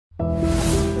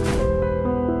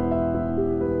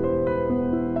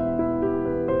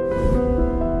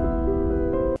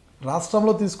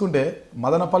రాష్ట్రంలో తీసుకుంటే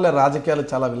మదనపల్లె రాజకీయాలు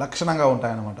చాలా విలక్షణంగా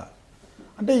ఉంటాయన్నమాట.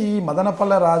 అంటే ఈ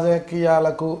మదనపల్లె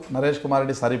రాజకీయాలకు నరేష్ కుమార్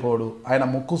రెడ్డి సరిపోడు. ఆయన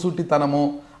ముక్కుసూటితనము,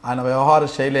 ఆయన వ్యవహార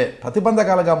శైలే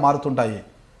ప్రతిబంధకాలుగా మారుతుంటాయి.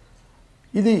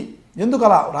 ఇది ఎందుకు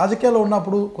అలా? రాజకీయాల్లో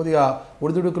ఉన్నప్పుడు కొద్దిగా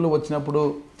ఒడిదుడుకులు వచ్చినప్పుడు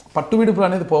పట్టు విడుపులు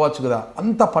అనేది పోవచ్చు కదా,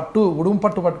 అంత ఉడుము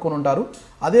పట్టుకొని ఉంటారు.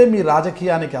 అదే మీ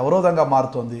రాజకీయానికి అవరోధంగా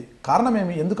మారుతోంది. కారణం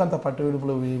ఏమి? ఎందుకు అంత పట్టు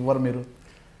విడుపులు ఇవ్వరు మీరు?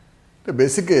 అంటే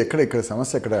బేసిక్గా ఇక్కడ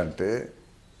సమస్య ఎక్కడ అంటే,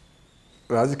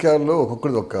 రాజకీయాల్లో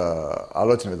ఒక్కొక్కరిది ఒక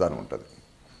ఆలోచన విధానం ఉంటుంది.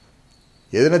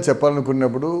 ఏదైనా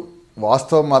చెప్పాలనుకున్నప్పుడు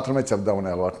వాస్తవం మాత్రమే చెప్దామనే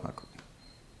అలవాటు నాకు.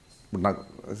 ఇప్పుడు నాకు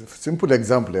సింపుల్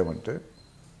ఎగ్జాంపుల్ ఏమంటే,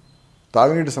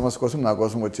 తాగునీటి సమస్య కోసం నా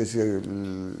కోసం వచ్చేసి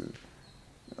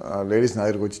లేడీస్ నా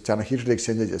దగ్గరికి వచ్చి చాలా హీటెడ్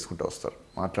ఎక్స్చేంజ్ చేసుకుంటూ వస్తారు.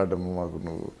 మాట్లాడడం మాకు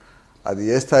నువ్వు అది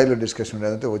ఏ స్థాయిలో డిస్కషన్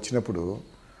ఉండేదంటే, వచ్చినప్పుడు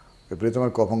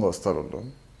విపరీతమైన కోపంగా వస్తారు వాళ్ళు.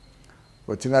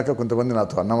 వచ్చినాక కొంతమంది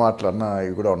నాతో అన్న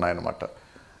ఇవి కూడా ఉన్నాయన్నమాట.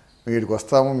 వీడికి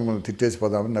వస్తాము, మిమ్మల్ని తిట్టేసి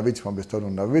పోదామని నవ్వించి పంపిస్తాను.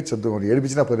 నువ్వు నవ్వించొద్దు,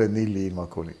 ఏడిపించినా పర్లేదు, నీళ్ళు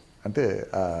మాకుని అంటే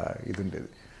ఇది ఉండేది.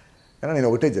 అయినా నేను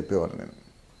ఒకటే చెప్పేవాళ్ళు, నేను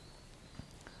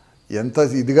ఎంత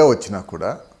ఇదిగా వచ్చినా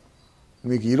కూడా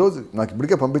మీకు ఈరోజు నాకు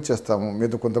ఇప్పటికే పంపించేస్తాము,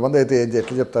 మీతో కొంతమంది అయితే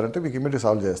ఎట్లా చెప్తారంటే మీకు ఇమ్మీడియట్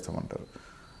సాల్వ్ చేస్తామంటారు.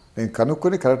 నేను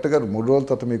కనుక్కొని కరెక్ట్గా 3 రోజుల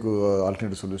తర్వాత మీకు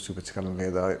ఆల్టర్నేటివ్ సొల్యూషన్ చూపించగలను,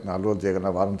 లేదా 4 రోజులు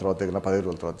చేయగలనా, వారం తర్వాత చేయగలనా, 15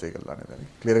 రోజుల తర్వాత చేయగలనా అనేదాన్ని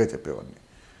క్లియర్గా చెప్పేవాడిని.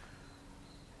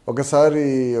 ఒకసారి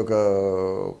ఒక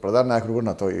ప్రధాన నాయకుడు కూడా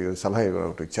నాతో సలహా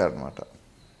ఒకటి ఇచ్చారనమాట.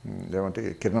 ఏమంటే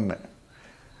కిరణ్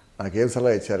నాకేం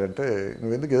సలహా ఇచ్చారంటే,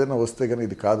 నువ్వు ఎందుకు ఏదైనా వస్తే కానీ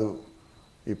ఇది కాదు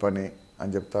ఈ పని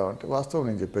అని చెప్తావంటే, వాస్తవం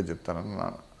నేను చెప్తానని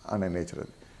అనే నేచర్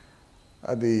అది.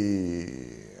 అది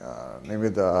నీ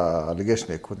మీద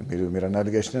అలిగేషన్ ఎక్కువ. మీరు అన్న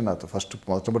అలిగేషనే నాతో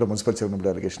మొట్టమొదటి మున్సిపల్ చైర్మన్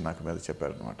అలిగేషన్ నాకు మీద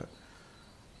చెప్పారనమాట.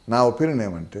 నా ఒపీనియన్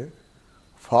ఏమంటే,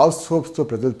 ఫాల్స్ హోప్స్తో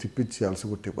ప్రజలు తిప్పించి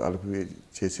అలపి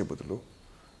చేసే బదులు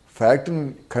ఫ్యాక్ట్ని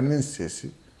కన్విన్స్ చేసి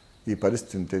ఈ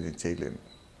పరిస్థితి ఉంటే నేను చేయలేను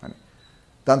అని.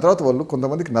 దాని తర్వాత వాళ్ళు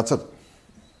కొంతమందికి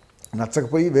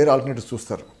నచ్చకపోయి వేరే ఆల్టర్నేటివ్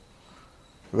చూస్తారు.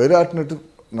 వేరే ఆల్టర్నేటివ్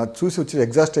చూసి వచ్చి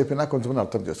ఎగ్జాస్ట్ అయిపోయినా కొంచెంమంది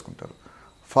అర్థం చేసుకుంటారు.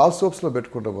 ఫాల్స్ హోప్స్లో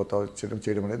పెట్టుకుంటూ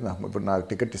చేయడం అనేది ఇప్పుడు నాకు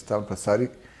టికెట్ ఇస్తాను ప్రతిసారి.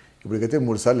 ఇప్పటికైతే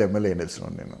 3 సార్లు ఎమ్మెల్యే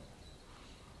అయినవసరం నేను,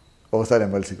 ఒకసారి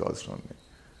ఎమ్మెల్సీ కావాల్సిన.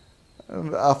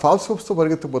 ఆ ఫాల్స్ హోప్స్తో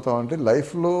పరిగెత్తిపోతామంటే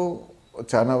లైఫ్లో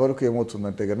చాలా వరకు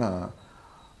ఏమవుతుందంటే కన్నా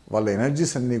వాళ్ళ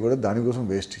ఎనర్జీస్ అన్నీ కూడా దానికోసం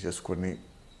వేస్ట్ చేసుకొని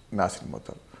నాశనం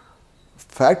అవుతారు.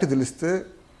 ఫ్యాక్ట్ తెలిస్తే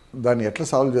దాన్ని ఎట్లా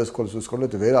సాల్వ్ చేసుకోవాలో చూసుకోవాలి,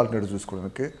 లేకపోతే వేరే ఆల్టర్నేటివ్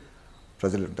చూసుకోవడానికి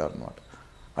ప్రజలు ఉంటారన్నమాట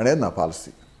అనేది నా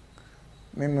పాలసీ.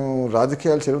 నేను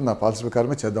రాజకీయాలు చేయడం నా పాలసీ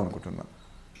ప్రకారమే చేద్దాం అనుకుంటున్నాను.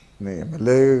 నేను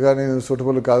ఎమ్మెల్యేగా నేను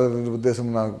సూటబుల్ కాదనే ఉద్దేశం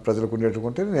నాకు ప్రజలకు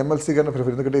ఉండేట్టుకుంటే నేను ఎమ్మెల్సీగానే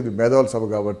ప్రిఫర్, ఎందుకంటే ఇది మేధావుల సభ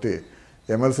కాబట్టి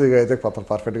ఎమ్మెల్సీగా అయితే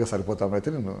పర్ఫెక్ట్గా సరిపోతామైతే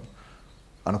నేను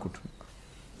అనుకుంటున్నాను.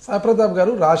 సాయిప్రతాప్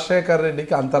గారు, రాజశేఖర్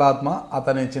రెడ్డికి అంతరాత్మ,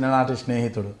 అతని చిన్ననాటి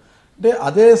స్నేహితుడు. అంటే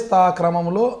అదే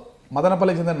క్రమంలో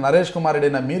మదనపల్లికి చెందిన నరేష్ కుమార్ రెడ్డి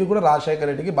అయినా మీరు కూడా రాజశేఖర్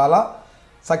రెడ్డికి బాగా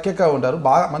సఖ్యగా ఉంటారు,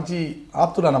 బాగా మంచి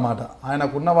ఆప్తుడు అన్నమాట.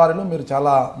 ఆయనకున్న వారిలో మీరు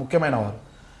చాలా ముఖ్యమైన వారు.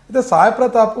 అయితే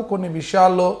సాయిప్రతాప్ కొన్ని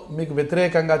విషయాల్లో మీకు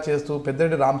వ్యతిరేకంగా చేస్తూ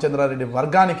పెద్దిరెడ్డి రామచంద్రారెడ్డి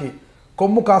వర్గానికి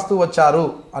కొమ్ము కాస్తూ వచ్చారు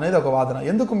అనేది ఒక వాదన.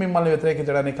 ఎందుకు మిమ్మల్ని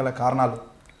వ్యతిరేకించడానికి గల కారణాలు?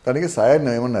 దానికి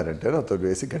సాయాన్ని ఏమన్నారంటే, నాతో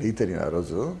బేసిక్ అడిగితే నేను ఆ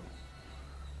రోజు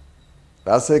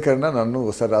రాజశేఖరన్న నన్ను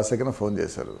ఒకసారి రాజశేఖరన్న ఫోన్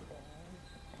చేశారు.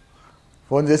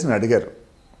 ఫోన్ చేసి నన్ను అడిగారు,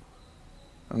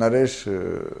 నరేష్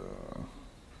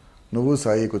నువ్వు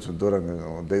సాయి కొంచెం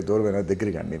దూరమైన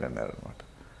దగ్గరికి అండి అన్నారు అనమాట.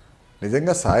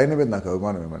 నిజంగా సాయిని మీద నాకు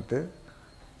అభిమానం ఏమంటే,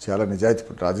 చాలా నిజాయితీ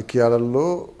రాజకీయాలలో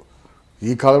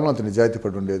ఈ కాలంలో అంత నిజాయితీ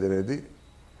పడి ఉండేది అనేది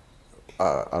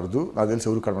అరుదు. నాకు తెలిసి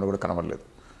ఎవరు కూడా కనబడలేదు.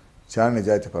 చాలా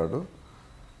నిజాయితీ పడు.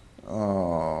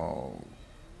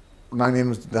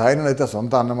 నేను సాయన్న అయితే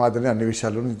సొంత అన్నమాదిరి అన్ని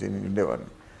విషయాల్లోనూ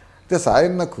ఉండేవాడిని. అయితే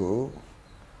సాయన్నకు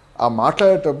ఆ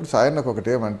మాట్లాడేటప్పుడు సాయన్నకు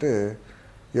ఒకటేమంటే,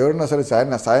 ఎవరన్నా సరే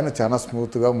సాయన్న చాలా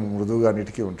స్మూత్గా మృదువుగా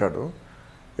అన్నిటికీ ఉంటాడు.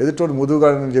 ఎదుటోడు మృదువుగా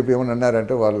అని చెప్పి ఏమన్నా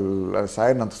అన్నారంటే వాళ్ళు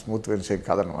సాయన్న అంత స్మూత్ విషయం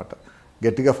కాదనమాట.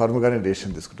 గట్టిగా ఫర్మ్గానే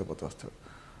డెసిషన్ తీసుకుంటూ పోతూ వస్తాడు.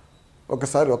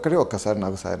 ఒక్కసారి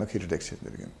నాకు సాయన్నకు హీటెడ్ ఎక్స్చేంజ్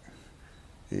జరిగింది.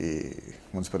 ఈ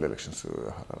మున్సిపల్ ఎలక్షన్స్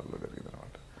వ్యవహారాల్లో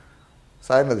జరిగిందనమాట.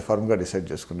 సాయన్న అది ఫర్మ్గా డిసైడ్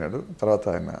చేసుకున్నాడు. తర్వాత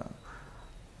ఆయన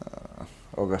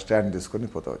ఒక స్టాండ్ తీసుకొని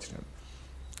పోతూ వచ్చినాడు.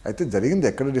 అయితే జరిగింది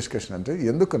ఎక్కడ డిస్కషన్ అంటే,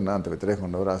 ఎందుకన్నా అంత వ్యతిరేకంగా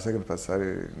ఉండవు రాజశేఖర్ ప్రతిసారి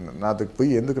నాతో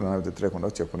పోయి ఎందుకు నా వ్యతిరేకంగా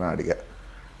ఉండవు చెప్పున్నా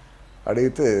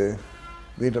అడిగితే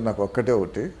దీంట్లో నాకు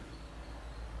ఒకటి,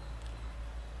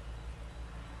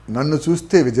 నన్ను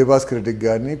చూస్తే విజయభాస్కర్ రెడ్డికి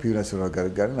కానీ పివి నరసింహరావు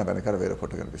గారికి కానీ నా వెనకాల వేరే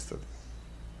ఫోటో కనిపిస్తుంది.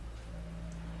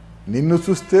 నిన్ను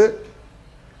చూస్తే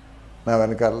నీ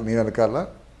వెనకాల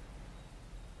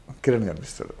కిరణ్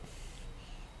కనిపిస్తాడు.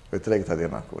 వ్యతిరేకత అదే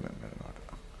నాకు అనమాట.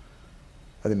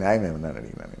 అది న్యాయం ఏమన్నా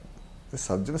అడిగినా నేను.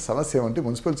 సమస్య ఏమంటే,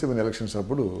 మున్సిపల్ చైర్మన్ ఎలక్షన్స్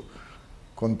అప్పుడు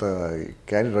కొంత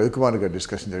క్యాండిడేట్ రవికుమార్ గారు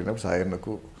డిస్కషన్ జరిగినప్పుడు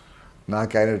సాయన్నకు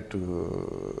నాకు అయినట్టు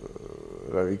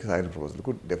రవికి ఆయన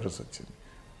ప్రపోజల్కు డిఫరెన్స్ వచ్చింది.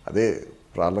 అదే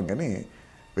ప్రాబ్లం. కానీ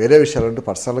వేరే విషయాలంటూ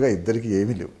పర్సనల్గా ఇద్దరికి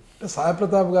ఏమీ లేవు. సాయి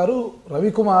ప్రతాప్ గారు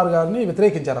రవికుమార్ గారిని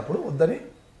వ్యతిరేకించారు అప్పుడు వద్దని.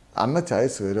 అన్న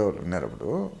ఛాయిస్ వేరే వాళ్ళు ఉన్నారు. అప్పుడు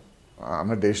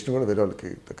అన్న డెసిషన్ కూడా వేరే వాళ్ళకి,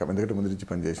 ఎందుకంటే ముందు నుంచి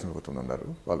పనిచేసిన కొంతమంది ఉన్నారు,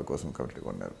 వాళ్ళ కోసం కమిటీగా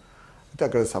ఉన్నారు. అయితే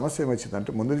అక్కడ సమస్య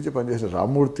ఏమొచ్చిందంటే ముందు నుంచి పనిచేసిన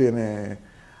రామ్మూర్తి అనే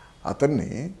అతన్ని,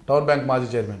 టౌన్ బ్యాంక్ మాజీ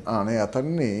చైర్మన్ అనే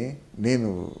అతన్ని నేను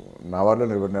నా వాళ్ళలో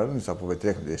నిలబడినాడు, నేను సపోర్ట్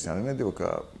వ్యతిరేకం చేసినాను అనేది ఒక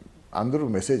అందరూ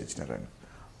మెసేజ్ ఇచ్చినారు. ఆయన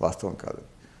వాస్తవం కాదు.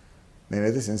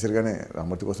 నేనైతే సిన్సియర్గానే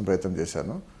రామ్మూర్తి కోసం ప్రయత్నం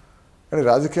చేశాను. కానీ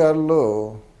రాజకీయాల్లో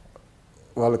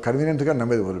వాళ్ళు కన్వీనియంట్గా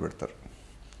నమ్మేది మొదలు పెడతారు.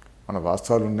 మన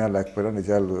వాస్తవాలు ఉన్నా లేకపోయినా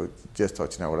నిజాలు చేస్తూ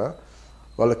వచ్చినా కూడా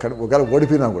వాళ్ళ ఒకవేళ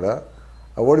ఓడిపోయినా కూడా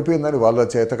ఆ ఓడిపోయిందని వాళ్ళ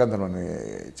చేతకందని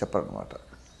చెప్పారనమాట.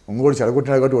 ఇంకోటి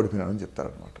చెడగొట్టినా కాబట్టి ఓడిపోయినానని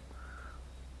చెప్తారనమాట.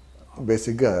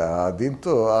 బేసిక్గా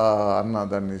దీంతో అన్న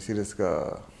దాన్ని సీరియస్గా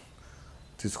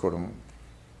తీసుకోవడం,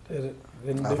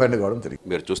 అఫెండ్ కావడం జరిగింది.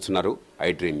 మీరు చూస్తున్నారు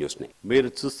iDream న్యూస్ని.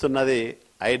 మీరు చూస్తున్నది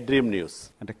iDream న్యూస్.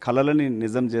 అంటే కళలని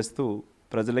నిజం చేస్తూ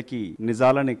ప్రజలకి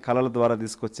నిజాలని కళల ద్వారా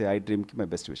తీసుకొచ్చే iDreamకి మై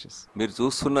బెస్ట్ విషెస్. మీరు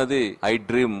చూస్తున్నది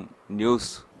iDream న్యూస్.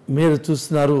 మీరు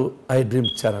చూస్తున్నారు iDream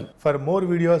channel. For more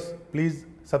videos, please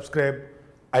subscribe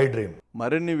iDream.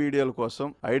 మరిన్ని వీడియోల కోసం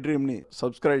iDreamని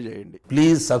సబ్స్క్రైబ్ చేయండి.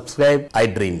 Please subscribe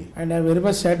iDream. And I'm very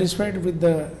much satisfied with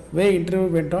the way interview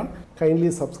went on.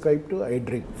 Kindly subscribe to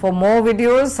iDream. For more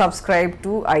videos, subscribe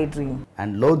to iDream.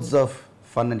 And loads of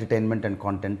fun entertainment and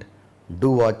content.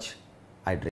 Do watch iDream.